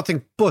 These are odd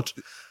things. But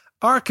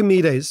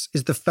Archimedes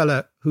is the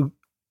fella who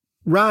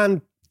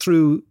ran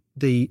through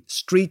the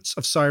streets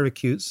of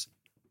Syracuse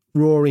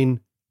roaring,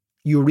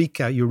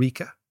 Eureka,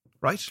 Eureka.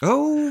 Right?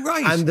 Oh,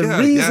 right. And the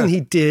reason he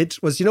did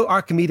was,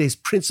 Archimedes'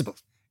 principle.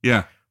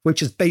 Yeah.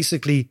 Which is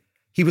basically,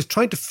 he was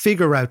trying to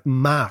figure out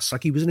mass.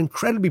 Like, he was an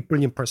incredibly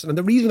brilliant person. And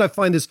the reason I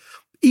find this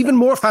even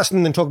more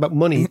fascinating than talking about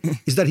money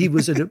is that he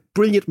was a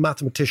brilliant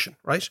mathematician,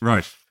 right?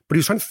 Right. But he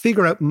was trying to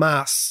figure out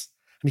mass.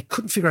 And he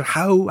couldn't figure out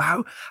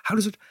how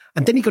does it...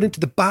 And then he got into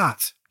the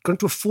bath, got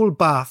into a full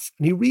bath,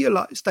 and he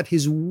realized that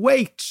his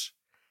weight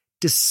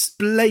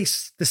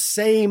displace the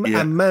same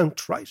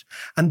amount, right?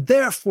 And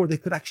therefore they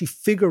could actually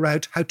figure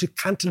out how to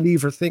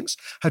cantilever things,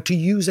 how to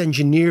use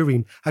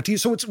engineering,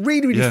 so it's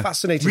really, really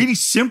fascinating. Really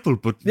simple,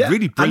 but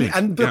really brilliant.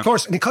 And of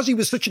course, and because he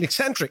was such an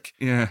eccentric,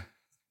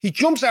 he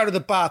jumps out of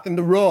the bath in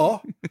the raw,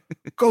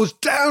 goes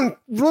down,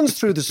 runs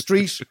through the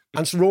street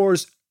and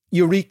roars,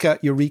 Eureka,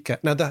 Eureka.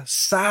 Now, the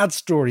sad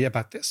story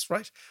about this,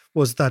 right,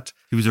 was that...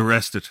 He was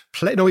arrested.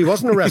 No, he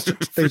wasn't arrested.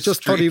 They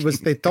just thought he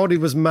was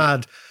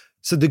mad.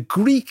 So the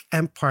Greek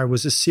Empire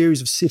was a series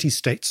of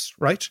city-states,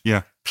 right?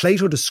 Yeah.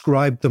 Plato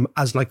described them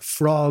as like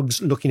frogs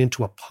looking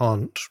into a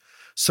pond.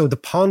 So the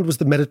pond was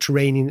the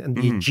Mediterranean and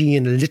the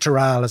Aegean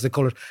littoral, as they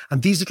call it.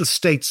 And these little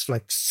states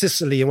like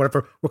Sicily and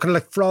whatever were kind of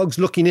like frogs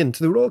looking in.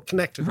 So they were all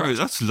connected. Right,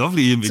 that's a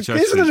lovely image,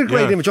 actually. Isn't it a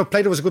great image? Oh,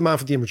 Plato was a good man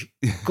for the imagery.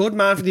 Good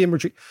man for the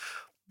imagery.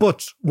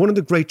 But one of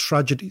the great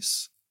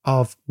tragedies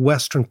of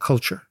Western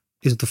culture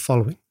is the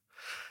following.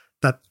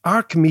 That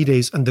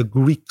Archimedes and the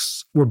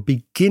Greeks were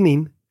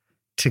beginning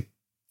to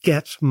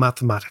get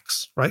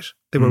mathematics, right?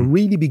 They were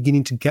really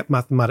beginning to get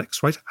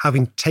mathematics, right?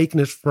 Having taken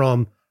it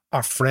from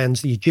our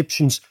friends, the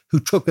Egyptians,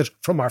 who took it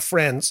from our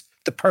friends,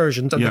 the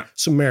Persians and the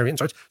Sumerians,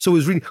 right? So it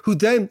was really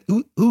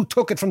who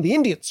took it from the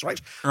Indians,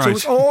 right? So it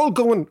was all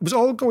going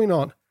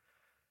on.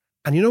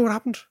 And you know what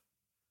happened?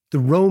 The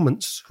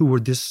Romans, who were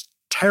this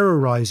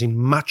terrorizing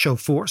macho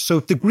force. So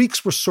if the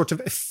Greeks were sort of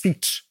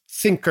effete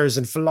thinkers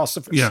and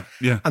philosophers.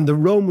 And the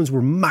Romans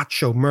were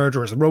macho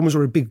murderers. The Romans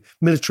were a big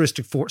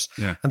militaristic force.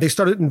 Yeah. And they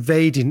started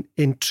invading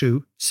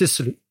into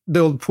Sicily,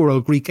 the poor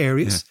old Greek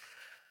areas.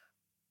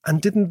 Yeah.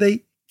 And didn't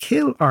they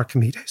kill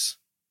Archimedes?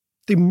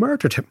 They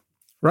murdered him,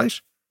 right?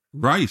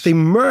 Right. They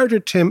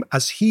murdered him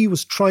as he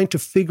was trying to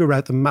figure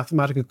out the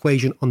mathematical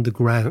equation on the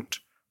ground,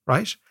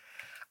 right?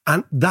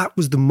 And that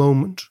was the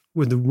moment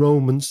when the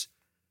Romans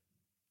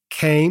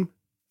came,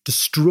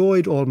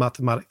 destroyed all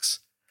mathematics.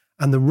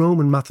 And the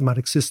Roman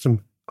mathematics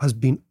system has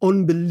been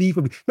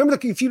unbelievably... Remember,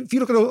 like, if you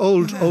look at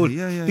old...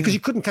 Because you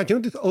couldn't count. You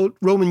know the old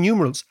Roman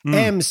numerals?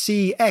 M,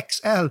 C, X,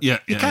 L. You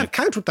can't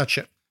count with that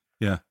shit.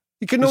 Yeah.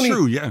 You can It's only...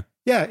 true, yeah.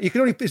 Yeah, you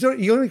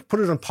only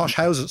put it on posh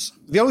houses.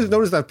 Have you always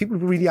noticed that people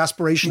who are really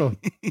aspirational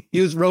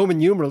use Roman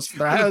numerals for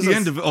their houses? At the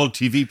end of all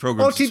TV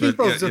programs. All TV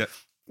programs. Yeah.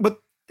 But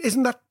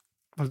isn't that...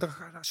 Well,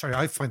 sorry,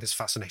 I find this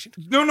fascinating.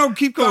 No,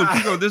 keep going.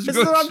 This is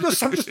good. I'm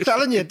just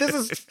telling you, this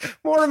is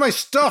more of my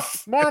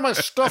stuff.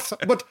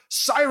 But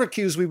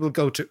Syracuse we will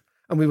go to.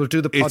 and we will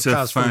do the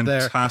podcast from there.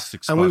 It's a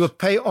fantastic spot. And we will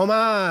pay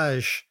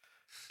homage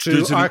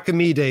to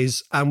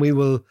Archimedes, and we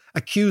will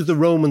accuse the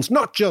Romans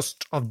not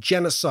just of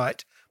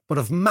genocide, but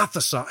of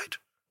mathicide.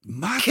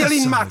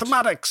 Killing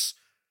mathematics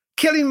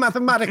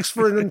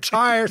for an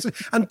entire...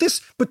 And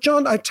this, but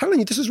John, I'm telling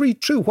you, this is really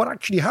true. What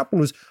actually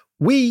happened was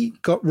we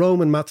got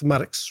Roman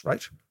mathematics,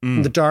 right?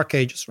 In the Dark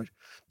Ages, right?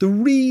 The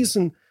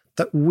reason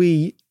that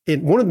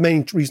one of the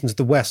main reasons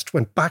the West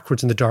went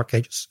backwards in the Dark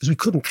Ages is we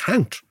couldn't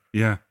count.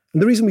 Yeah.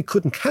 And the reason we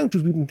couldn't count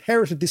is we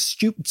inherited this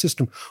stupid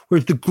system where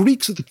the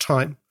Greeks at the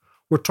time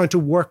were trying to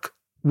work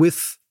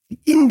with the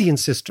Indian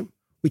system,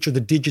 which are the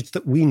digits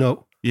that we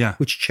know,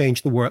 which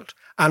changed the world.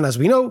 And as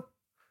we know,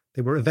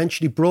 they were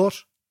eventually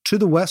brought to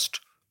the West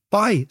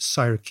by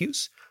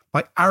Syracuse,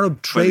 by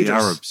Arab traders. By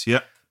the Arabs,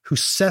 who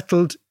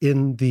settled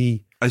in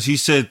the... As you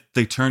said,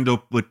 they turned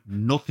up with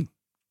nothing.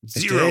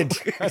 Zero.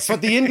 That's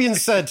what the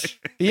Indians said.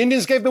 The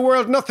Indians gave the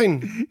world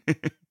nothing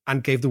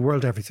and gave the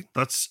world everything.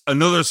 That's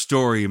another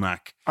story,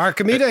 Mac.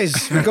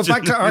 Archimedes. We go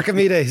back to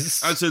Archimedes.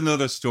 That's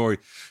another story.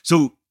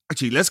 So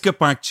actually, let's get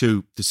back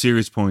to the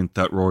serious point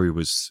that Rory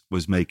was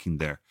making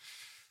there.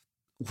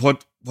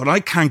 What I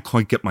can't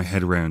quite get my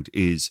head around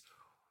is,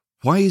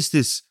 why is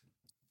this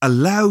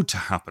allowed to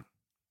happen?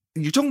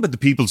 You're talking about the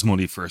people's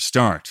money for a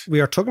start.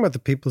 We are talking about the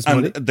people's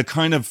money. The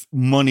kind of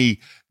money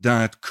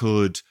that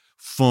could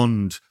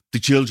fund the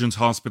children's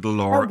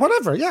hospital or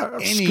whatever,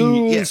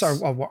 schools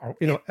or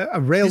a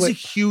railway.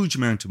 It's a huge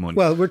amount of money.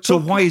 Well, so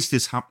why is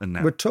this happening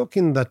now? We're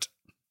talking that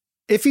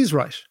if he's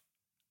right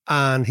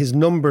and his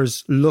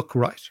numbers look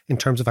right in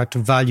terms of how to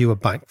value a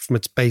bank from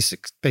its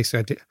basic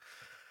idea,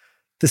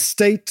 the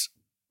state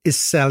is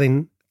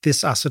selling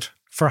this asset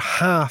for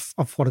half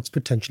of what it's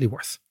potentially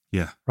worth.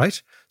 Yeah.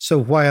 Right? So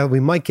while we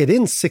might get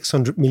in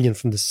 600 million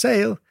from the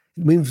sale,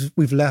 it means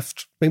we've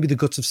left maybe the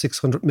guts of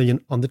 600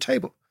 million on the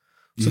table.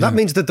 So that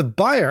means that the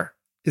buyer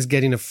is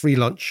getting a free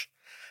lunch.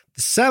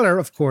 The seller,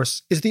 of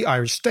course, is the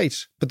Irish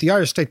state, but the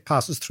Irish state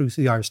passes through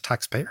to the Irish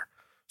taxpayer.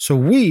 So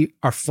we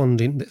are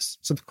funding this.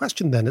 So the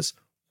question then is,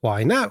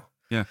 why now?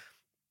 Yeah.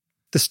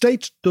 The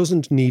state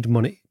doesn't need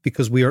money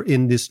because we are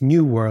in this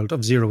new world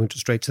of zero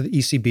interest rates. So the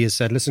ECB has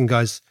said, listen,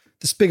 guys,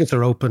 the spigots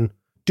are open.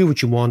 Do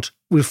what you want.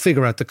 We'll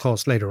figure out the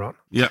cost later on.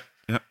 Yeah.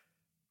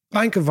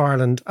 Bank of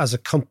Ireland as a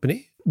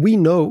company, we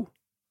know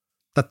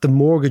that the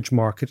mortgage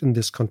market in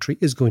this country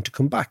is going to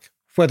come back,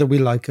 whether we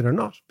like it or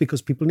not,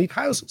 because people need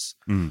houses.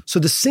 So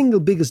the single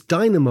biggest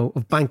dynamo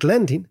of bank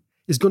lending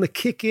is going to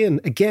kick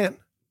in again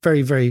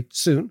very, very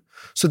soon.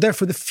 So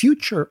therefore, the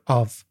future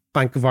of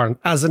Bank of Ireland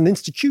as an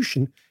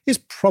institution is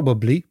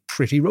probably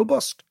pretty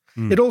robust.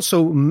 It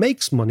also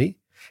makes money.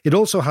 It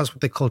also has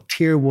what they call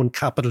tier one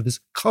capital. It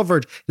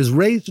has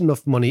raised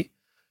enough money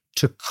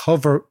to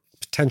cover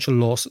potential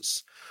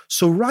losses.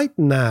 So right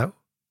now,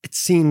 it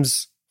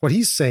seems what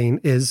he's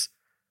saying is,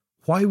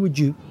 why would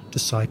you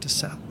decide to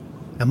sell?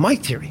 And my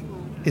theory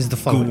is the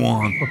following. Go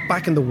on. We're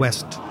back in the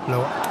West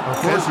lower. Okay? Of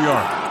course we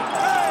are.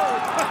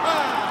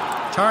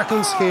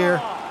 Tarquin's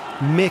here.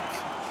 Mick,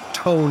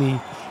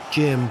 Tony,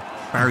 Jim,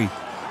 Barry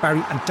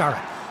and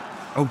Dara.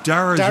 Oh,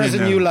 Dara's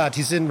a new lad.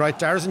 He's in, right?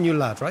 Dara's a new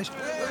lad, right?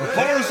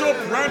 Powers up,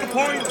 round of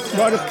points.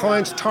 Round of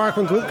points.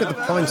 Tarquin, go get the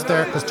points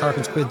there because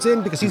Tarquin's quid's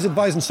in because he's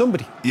advising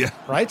somebody. Yeah.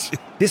 Right?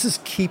 This is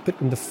keep it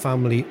in the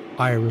family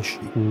Irish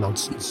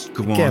nonsense.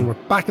 Go on. Again, we're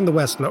back in the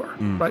West lower,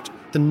 right?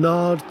 The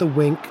nod, the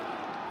wink,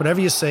 whatever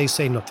you say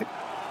nothing.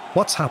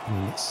 What's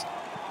happening is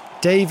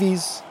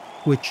Davies,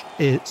 which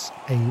is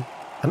an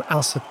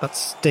asset that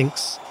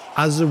stinks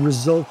as a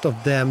result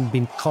of them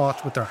being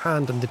caught with their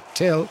hand in the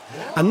till,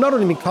 and not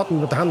only being caught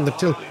with their hand in the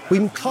till,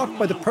 being caught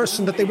by the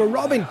person that they were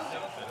robbing.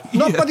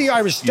 Not by the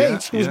Irish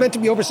state, who was meant to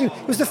be overseen.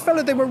 It was the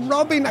fellow they were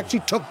robbing actually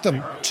took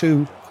them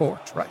to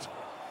court, right?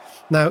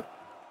 Now,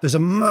 there's a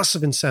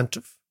massive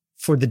incentive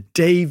for the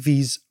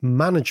Davies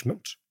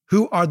management,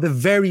 who are the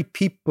very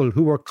people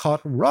who were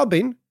caught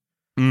robbing,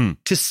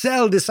 to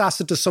sell this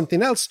asset to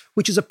something else,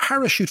 which is a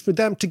parachute for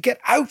them to get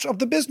out of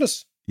the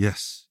business.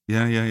 Yes.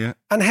 Yeah.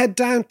 And head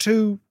down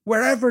to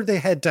wherever they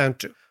head down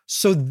to.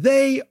 So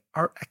they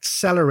are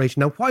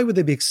accelerating. Now, why would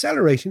they be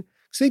accelerating?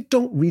 Because they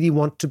don't really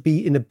want to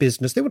be in a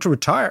business. They want to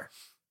retire.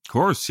 Of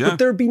course, yeah. But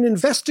they're being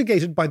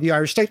investigated by the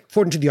Irish state,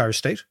 according to the Irish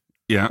state.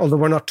 Yeah. Although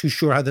we're not too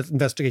sure how that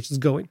investigation is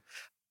going.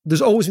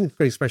 There's always been the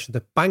great expression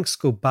that banks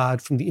go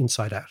bad from the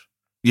inside out.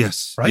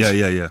 Yes. Right?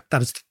 Yeah.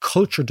 That is, the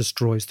culture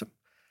destroys them.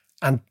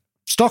 And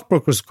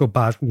stockbrokers go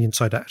bad from the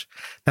inside out.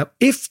 Now,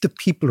 if the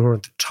people who are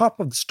at the top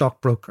of the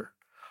stockbroker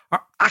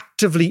are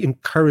actively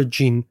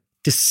encouraging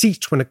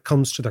deceit when it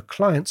comes to their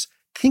clients,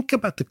 think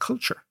about the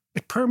culture.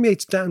 It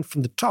permeates down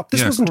from the top.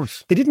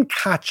 They didn't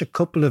catch a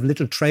couple of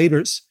little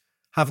traders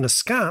having a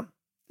scam.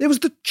 It was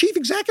the chief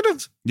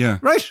executive. Yeah.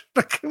 Right?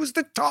 Like, it was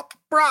the top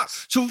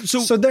brass.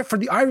 So therefore,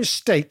 the Irish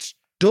state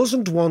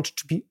doesn't want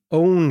to be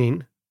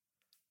owning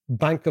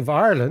Bank of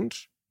Ireland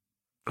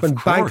when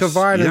Bank of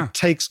Ireland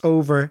takes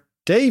over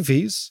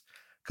Davies.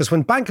 Because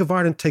when Bank of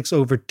Ireland takes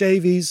over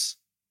Davies,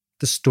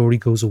 the story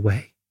goes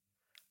away.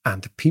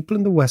 And the people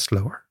in the West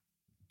Lower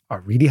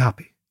are really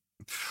happy.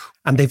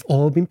 And they've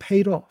all been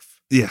paid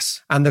off.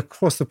 Yes. And of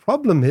course, the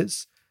problem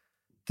is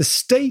the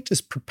state is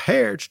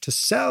prepared to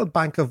sell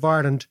Bank of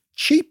Ireland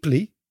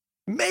cheaply,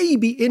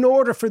 maybe in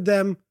order for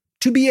them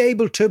to be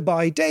able to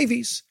buy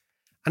Davies.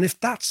 And if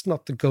that's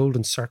not the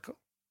golden circle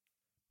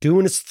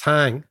doing its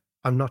thing,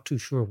 I'm not too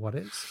sure what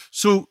is.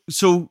 So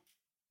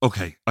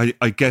okay,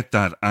 I get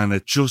that. And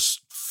it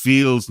just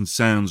feels and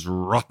sounds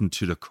rotten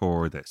to the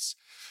core of this.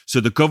 So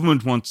the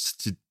government wants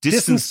to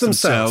distance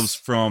themselves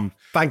from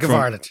Bank of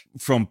Ireland.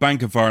 From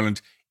Bank of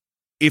Ireland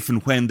if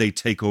and when they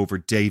take over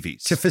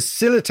Davies. To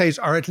facilitate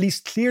or at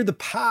least clear the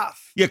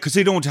path. Yeah, because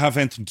they don't have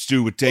anything to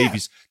do with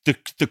Davies, the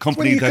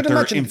company that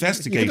they're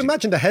investigating. You could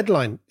imagine the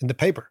headline in the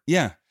paper.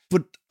 Yeah,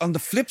 but on the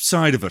flip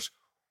side of it,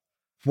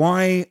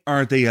 why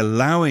are they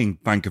allowing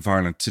Bank of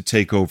Ireland to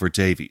take over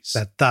Davies?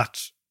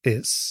 That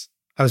is,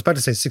 I was about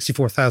to say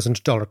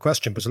 $64,000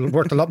 question, but it's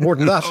worth a lot more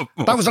than that.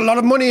 That was a lot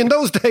of money in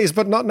those days,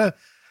 but not now.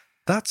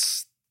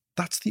 That's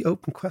the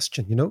open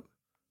question, you know?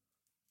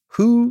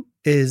 Who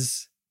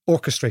is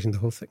orchestrating the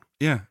whole thing?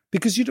 Yeah.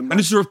 Because you'd imagine... And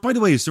is there, by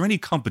the way, is there any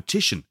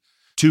competition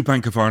to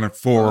Bank of Ireland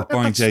for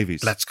buying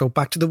Davies? Let's go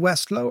back to the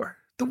West Lower.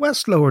 The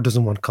West Lower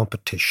doesn't want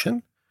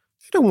competition.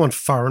 They don't want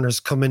foreigners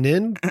coming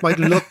in, might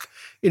look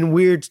in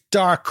weird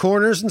dark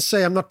corners and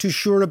say, I'm not too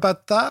sure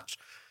about that.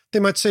 They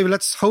might say, well,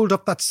 let's hold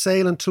up that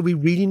sale until we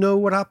really know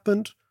what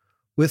happened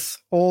with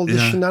all the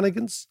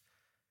shenanigans.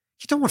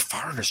 You don't want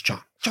foreigners,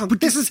 John.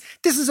 But this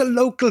is a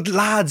local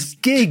lad's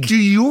gig. Do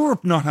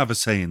Europe not have a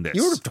say in this?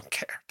 Europe don't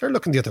care. They're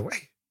looking the other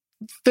way.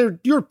 They're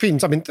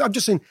Europeans. I mean, I'm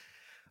just saying,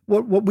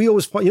 what we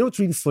always find, you know what's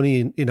really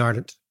funny in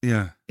Ireland?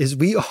 Yeah. Is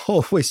we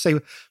always say,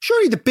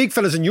 surely the big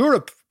fellas in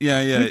Europe.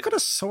 Yeah. We've got to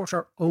sort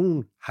our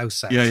own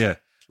house out. Yeah.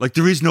 Like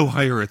there is no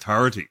higher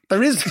authority.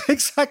 There is,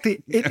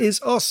 exactly. It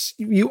is us.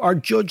 You are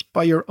judged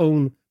by your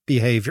own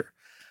behaviour.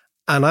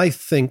 And I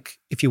think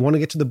if you want to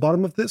get to the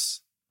bottom of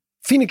this,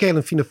 Fine Gael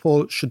and Fianna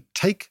Fáil should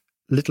take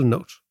little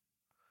note.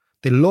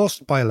 They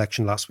lost a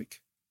by-election last week.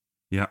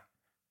 Yeah.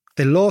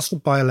 They lost a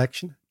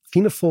by-election.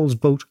 Fianna Fáil's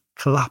vote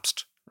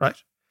collapsed,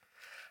 right?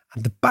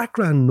 And the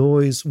background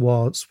noise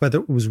was, whether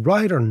it was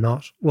right or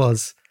not,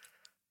 was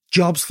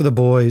jobs for the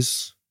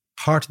boys,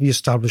 part of the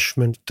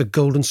establishment, the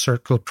golden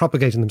circle,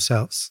 propagating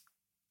themselves.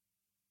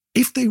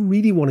 If they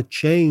really want to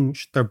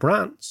change their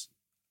brands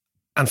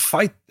and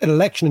fight an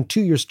election in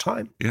 2 years'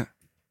 time,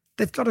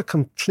 they've got to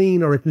come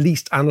clean or at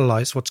least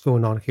analyse what's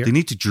going on here. They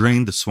need to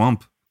drain the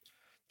swamp.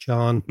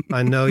 John,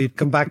 I know you'd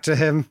come back to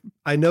him.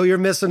 I know you're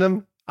missing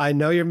him.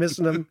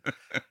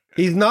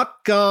 He's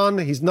not gone.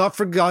 He's not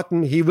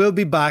forgotten. He will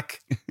be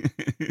back.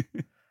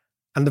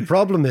 And the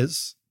problem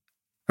is,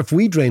 if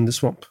we drain the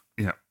swamp,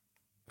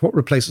 what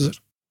replaces it?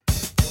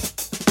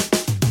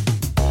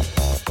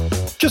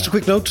 Just a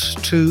quick note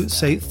to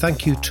say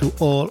thank you to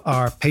all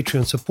our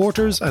Patreon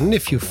supporters. And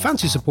if you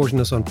fancy supporting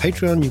us on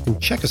Patreon, you can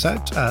check us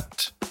out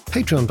at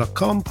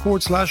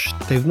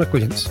patreon.com/David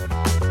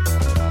McWilliams.